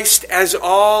Christ as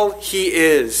all He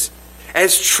is.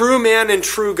 As true man and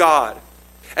true God.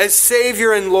 As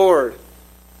Savior and Lord.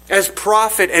 As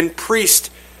prophet and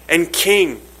priest and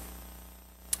king.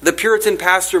 The Puritan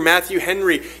pastor Matthew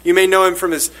Henry, you may know him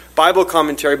from his Bible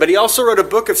commentary, but he also wrote a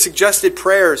book of suggested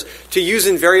prayers to use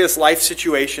in various life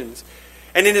situations.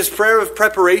 And in his prayer of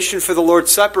preparation for the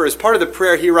Lord's Supper, as part of the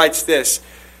prayer, he writes this: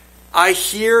 I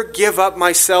here give up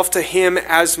myself to Him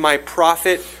as my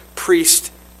prophet,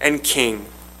 priest, and king,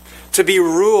 to be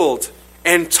ruled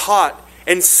and taught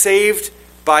and saved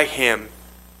by Him.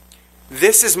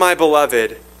 This is my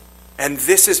beloved, and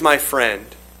this is my friend.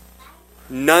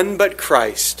 None but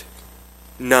Christ.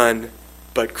 None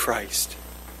but Christ.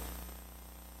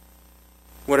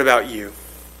 What about you?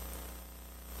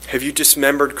 Have you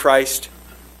dismembered Christ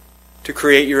to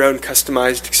create your own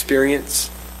customized experience?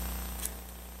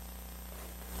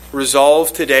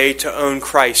 Resolve today to own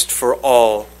Christ for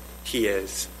all He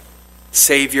is,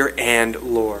 Savior and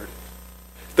Lord.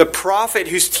 The prophet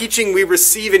whose teaching we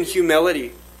receive in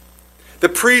humility. The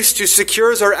priest who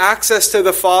secures our access to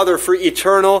the Father for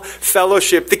eternal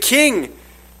fellowship. The king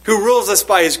who rules us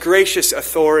by His gracious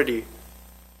authority.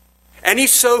 Any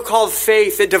so-called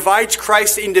faith that divides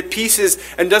Christ into pieces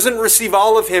and doesn't receive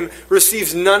all of Him,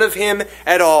 receives none of Him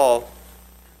at all.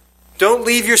 Don't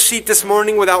leave your seat this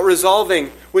morning without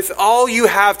resolving, with all you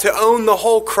have, to own the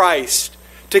whole Christ,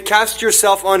 to cast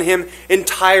yourself on Him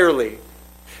entirely.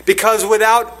 Because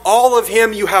without all of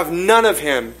Him, you have none of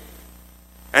Him.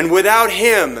 And without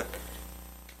Him,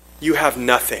 you have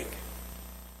nothing.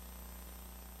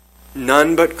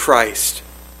 None but Christ.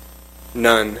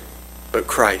 None but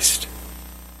Christ.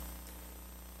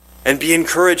 And be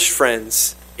encouraged,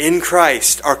 friends. In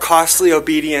Christ, our costly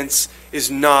obedience is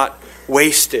not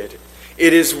wasted.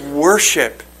 It is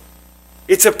worship.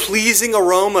 It's a pleasing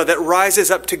aroma that rises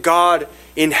up to God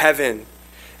in heaven.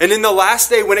 And in the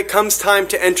last day, when it comes time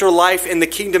to enter life in the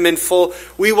kingdom in full,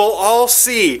 we will all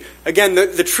see, again,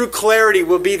 the true clarity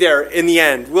will be there in the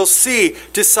end. We'll see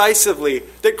decisively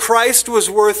that Christ was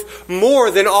worth more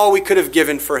than all we could have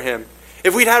given for Him.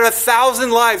 If we'd had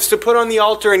 1,000 lives to put on the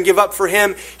altar and give up for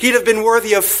Him, He'd have been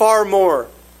worthy of far more.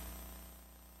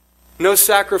 No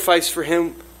sacrifice for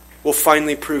Him will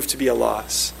finally prove to be a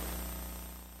loss.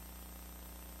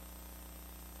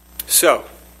 So,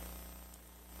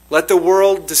 let the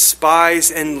world despise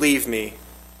and leave me.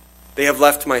 They have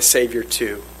left my Savior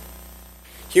too.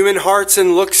 Human hearts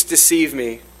and looks deceive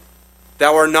me.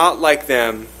 Thou art not like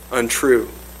them, untrue.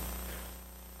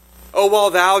 O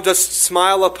while Thou dost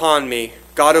smile upon me,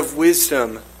 God of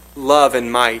wisdom, love,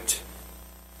 and might,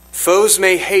 foes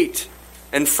may hate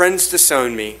and friends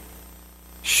disown me.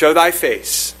 Show Thy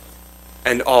face,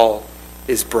 and all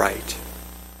is bright.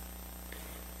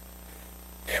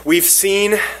 We've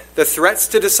seen the threats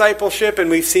to discipleship, and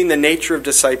we've seen the nature of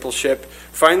discipleship.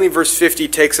 Finally, verse 50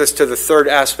 takes us to the third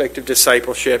aspect of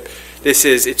discipleship. This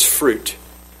is its fruit.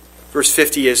 Verse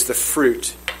 50 is the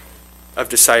fruit of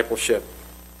discipleship.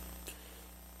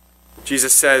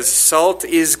 Jesus says, salt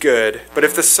is good, but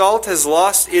if the salt has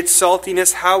lost its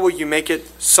saltiness, how will you make it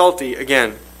salty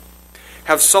again?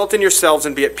 Have salt in yourselves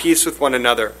and be at peace with one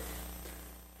another.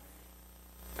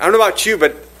 I don't know about you,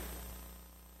 but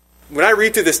when I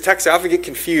read through this text, I often get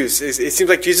confused. It seems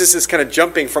like Jesus is kind of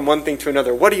jumping from one thing to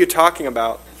another. What are you talking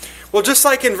about? Well, just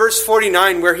like in verse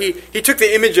 49, where he took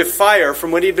the image of fire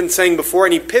from what he'd been saying before,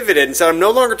 and he pivoted and said, I'm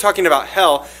no longer talking about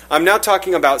hell, I'm now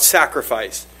talking about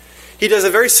sacrifice. He does a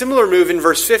very similar move in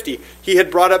verse 50. He had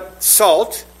brought up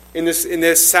salt in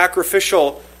this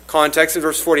sacrificial context in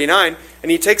verse 49,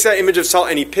 and he takes that image of salt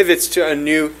and he pivots to a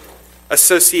new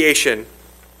association.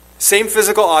 Same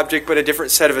physical object, but a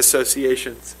different set of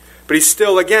associations. But he's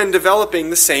still, again, developing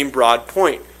the same broad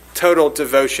point: total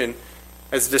devotion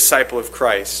as a disciple of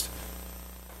Christ.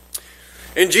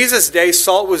 In Jesus' day,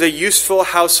 salt was a useful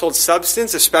household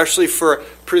substance, especially for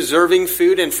preserving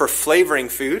food and for flavoring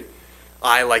food.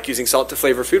 I like using salt to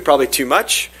flavor food, probably too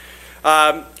much.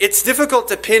 It's difficult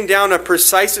to pin down a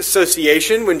precise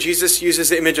association when Jesus uses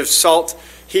the image of salt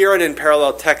here and in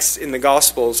parallel texts in the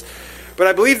Gospels. But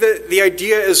I believe that the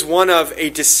idea is one of a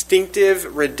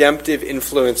distinctive, redemptive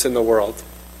influence in the world.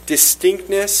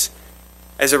 Distinctness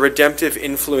as a redemptive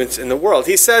influence in the world.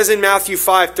 He says in Matthew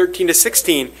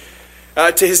 5:13-16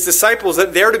 to his disciples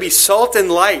that they're to be salt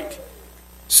and light,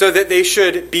 so that they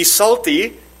should be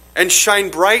salty and shine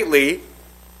brightly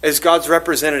as God's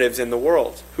representatives in the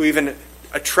world, who even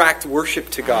attract worship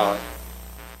to God.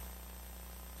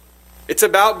 It's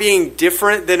about being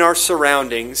different than our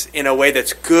surroundings in a way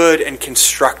that's good and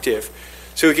constructive.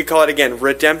 So we could call it, again,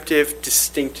 redemptive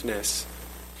distinctness.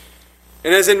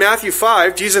 And as in Matthew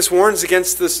 5, Jesus warns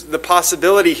against the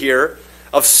possibility here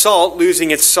of salt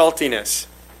losing its saltiness.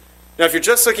 Now, if you're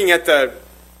just looking at the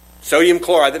sodium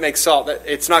chloride that makes salt,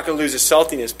 it's not going to lose its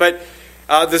saltiness. But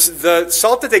the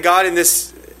salt that they got in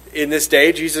this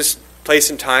day, Jesus' place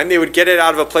and time, they would get it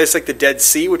out of a place like the Dead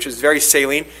Sea, which was very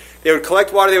saline. They would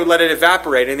collect water, they would let it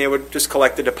evaporate, and they would just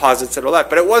collect the deposits that are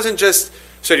left. But it wasn't just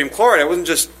sodium chloride. It wasn't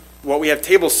just what we have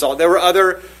table salt. There were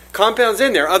other compounds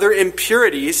in there, other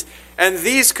impurities, and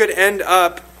these could end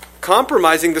up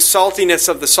compromising the saltiness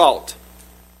of the salt.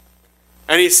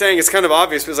 And he's saying, it's kind of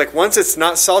obvious, but it's like, once it's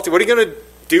not salty, what are you going to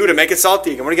do to make it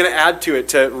salty again? What are you going to add to it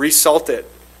to resalt it?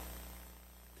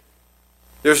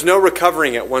 There's no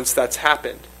recovering it once that's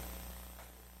happened.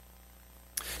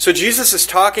 So Jesus is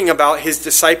talking about his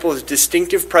disciples'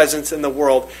 distinctive presence in the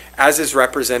world as his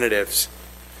representatives.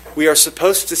 We are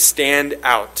supposed to stand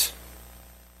out.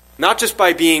 Not just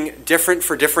by being different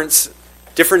for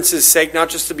difference's sake, not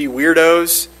just to be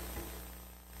weirdos,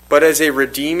 but as a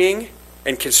redeeming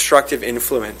and constructive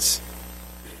influence.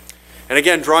 And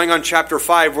again, drawing on chapter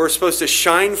 5, we're supposed to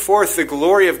shine forth the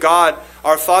glory of God,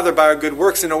 our Father, by our good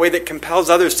works in a way that compels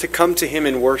others to come to him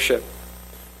in worship.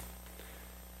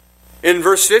 In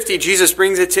verse 50, Jesus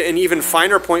brings it to an even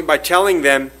finer point by telling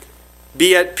them,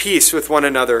 be at peace with one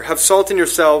another. Have salt in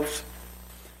yourselves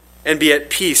and be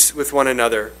at peace with one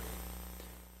another.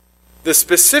 The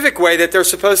specific way that they're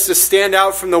supposed to stand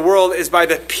out from the world is by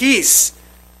the peace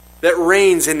that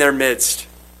reigns in their midst.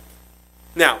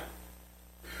 Now,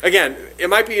 again, it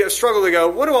might be a struggle to go,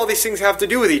 what do all these things have to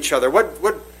do with each other?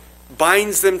 What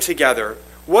binds them together?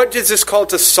 What does this call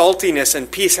to saltiness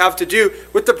and peace have to do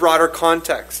with the broader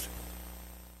context?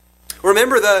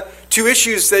 Remember the two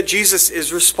issues that Jesus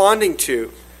is responding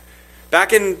to.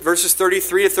 Back in verses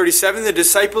 33-37, the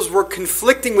disciples were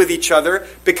conflicting with each other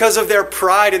because of their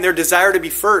pride and their desire to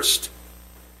be first.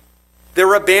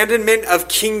 Their abandonment of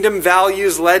kingdom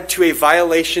values led to a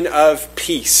violation of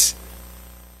peace.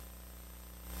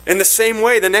 In the same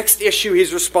way, the next issue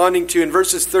he's responding to in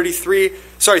verses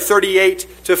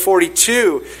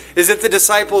 38-42 is that the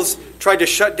disciples tried to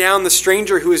shut down the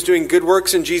stranger who was doing good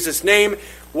works in Jesus' name.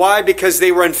 Why? Because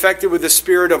they were infected with the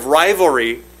spirit of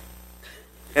rivalry.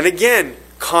 And again,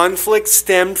 conflict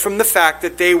stemmed from the fact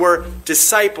that they were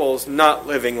disciples not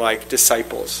living like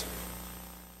disciples.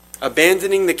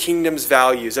 Abandoning the kingdom's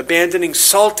values, abandoning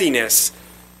saltiness.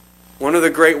 One of the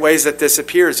great ways that this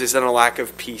appears is in a lack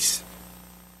of peace.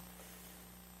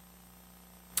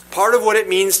 Part of what it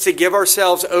means to give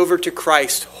ourselves over to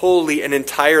Christ wholly and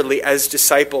entirely as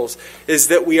disciples is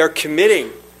that we are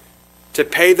committing to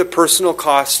pay the personal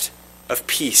cost of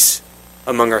peace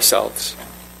among ourselves.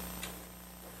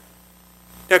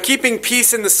 Now, keeping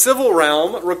peace in the civil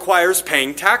realm requires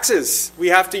paying taxes. We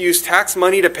have to use tax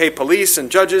money to pay police and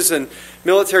judges and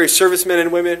military servicemen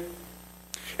and women.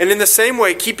 And in the same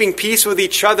way, keeping peace with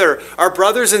each other, our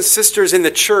brothers and sisters in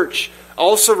the church,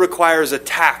 also requires a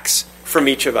tax from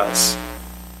each of us.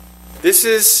 This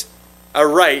is a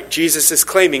right Jesus is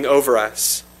claiming over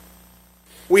us.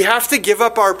 We have to give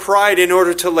up our pride in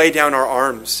order to lay down our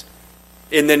arms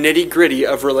in the nitty-gritty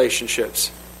of relationships.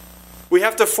 We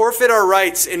have to forfeit our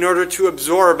rights in order to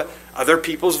absorb other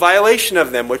people's violation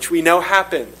of them, which we know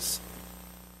happens.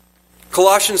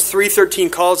 Colossians 3:13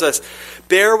 calls us,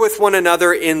 bear with one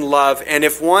another in love, and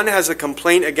if one has a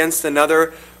complaint against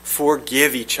another,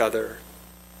 forgive each other.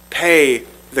 Pay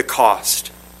the cost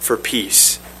for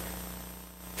peace.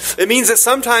 It means that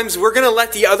sometimes we're going to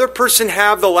let the other person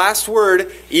have the last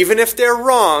word, even if they're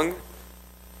wrong,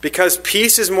 because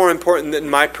peace is more important than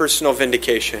my personal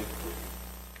vindication.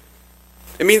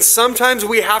 It means sometimes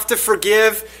we have to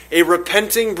forgive a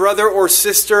repenting brother or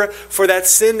sister for that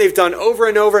sin they've done over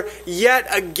and over, yet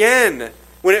again,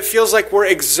 when it feels like we're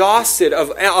exhausted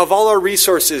of all our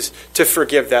resources to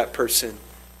forgive that person.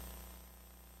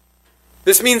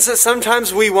 This means that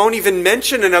sometimes we won't even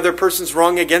mention another person's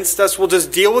wrong against us. We'll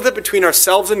just deal with it between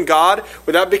ourselves and God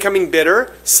without becoming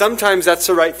bitter. Sometimes that's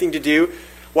the right thing to do.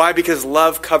 Why? Because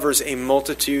love covers a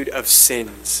multitude of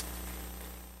sins.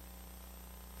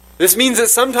 This means that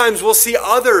sometimes we'll see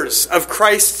others of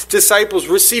Christ's disciples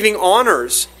receiving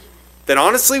honors that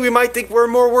honestly we might think we're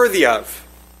more worthy of.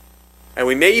 And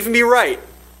we may even be right.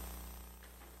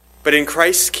 But in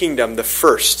Christ's kingdom, the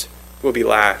first will be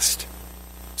last.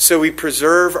 So we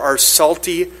preserve our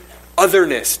salty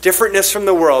otherness, differentness from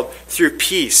the world, through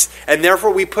peace. And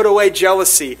therefore we put away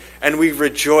jealousy and we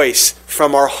rejoice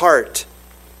from our heart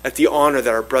at the honor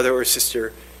that our brother or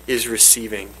sister is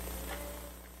receiving.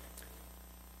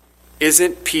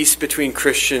 Isn't peace between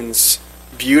Christians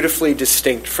beautifully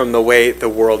distinct from the way the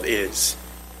world is?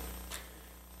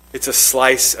 It's a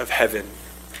slice of heaven.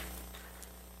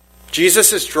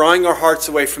 Jesus is drawing our hearts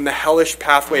away from the hellish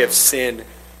pathway of sin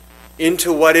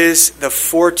into what is the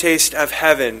foretaste of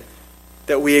heaven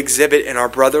that we exhibit in our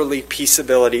brotherly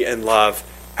peaceability and love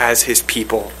as his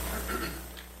people.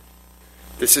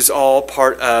 This is all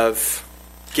part of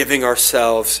giving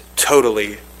ourselves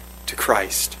totally to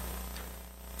Christ.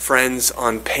 Friends,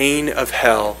 on pain of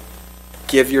hell,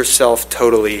 give yourself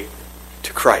totally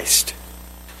to Christ.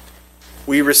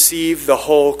 We receive the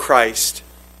whole Christ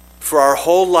for our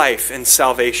whole life and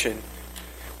salvation.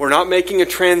 We're not making a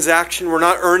transaction. We're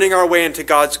not earning our way into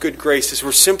God's good graces.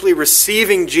 We're simply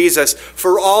receiving Jesus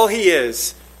for all he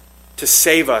is to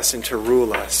save us and to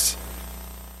rule us.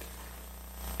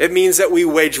 It means that we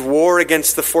wage war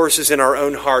against the forces in our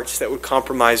own hearts that would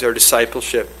compromise our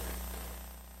discipleship.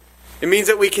 It means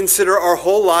that we consider our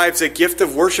whole lives a gift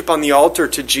of worship on the altar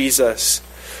to Jesus.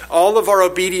 All of our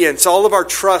obedience, all of our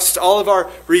trust, all of our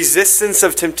resistance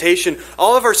of temptation,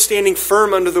 all of our standing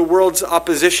firm under the world's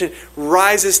opposition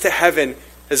rises to heaven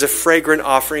as a fragrant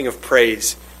offering of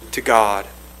praise to God.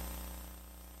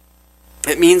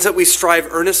 It means that we strive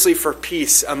earnestly for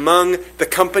peace among the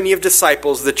company of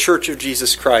disciples, the church of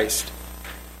Jesus Christ.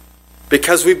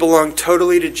 Because we belong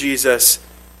totally to Jesus,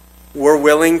 we're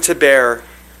willing to bear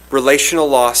relational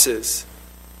losses.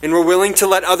 And we're willing to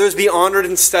let others be honored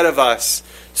instead of us,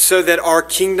 so that our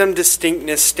kingdom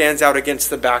distinctness stands out against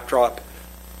the backdrop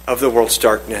of the world's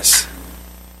darkness.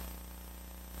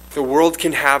 The world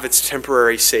can have its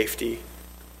temporary safety.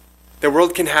 The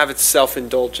world can have its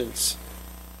self-indulgence.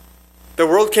 The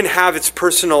world can have its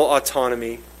personal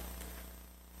autonomy.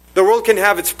 The world can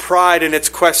have its pride and its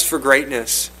quest for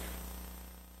greatness.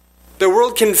 The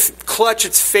world can clutch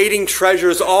its fading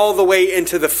treasures all the way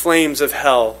into the flames of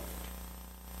hell.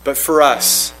 But for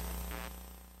us,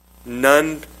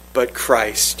 none but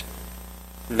Christ.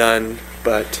 None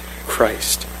but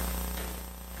Christ.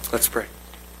 Let's pray.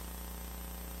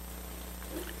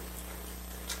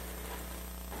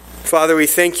 Father, we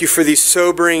thank you for these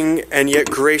sobering and yet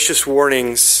gracious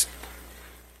warnings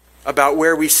about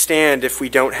where we stand if we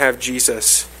don't have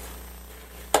Jesus.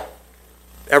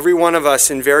 Every one of us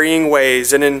in varying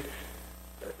ways and in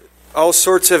all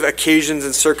sorts of occasions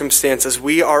and circumstances,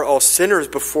 we are all sinners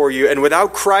before you. And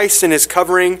without Christ and his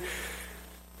covering,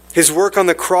 his work on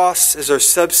the cross as our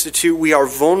substitute, we are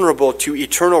vulnerable to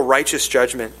eternal righteous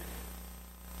judgment.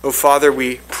 Oh, Father,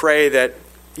 we pray that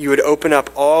you would open up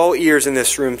all ears in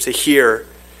this room to hear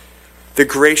the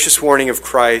gracious warning of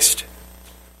Christ.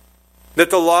 That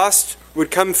the lost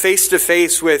would come face to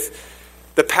face with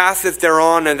the path that they're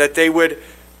on, and that they would,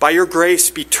 by your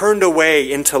grace, be turned away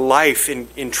into life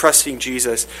in trusting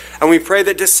Jesus. And we pray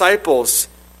that disciples,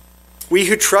 we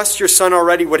who trust your Son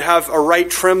already, would have a right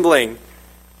trembling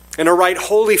and a right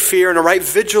holy fear and a right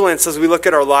vigilance as we look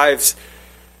at our lives,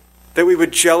 that we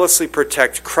would jealously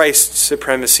protect Christ's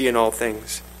supremacy in all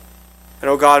things. And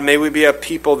oh God, may we be a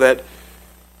people that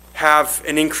have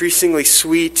an increasingly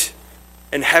sweet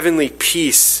and heavenly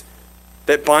peace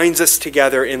that binds us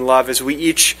together in love as we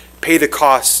each pay the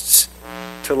costs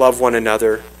to love one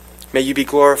another. May you be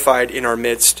glorified in our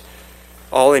midst.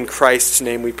 All in Christ's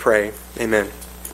name we pray. Amen.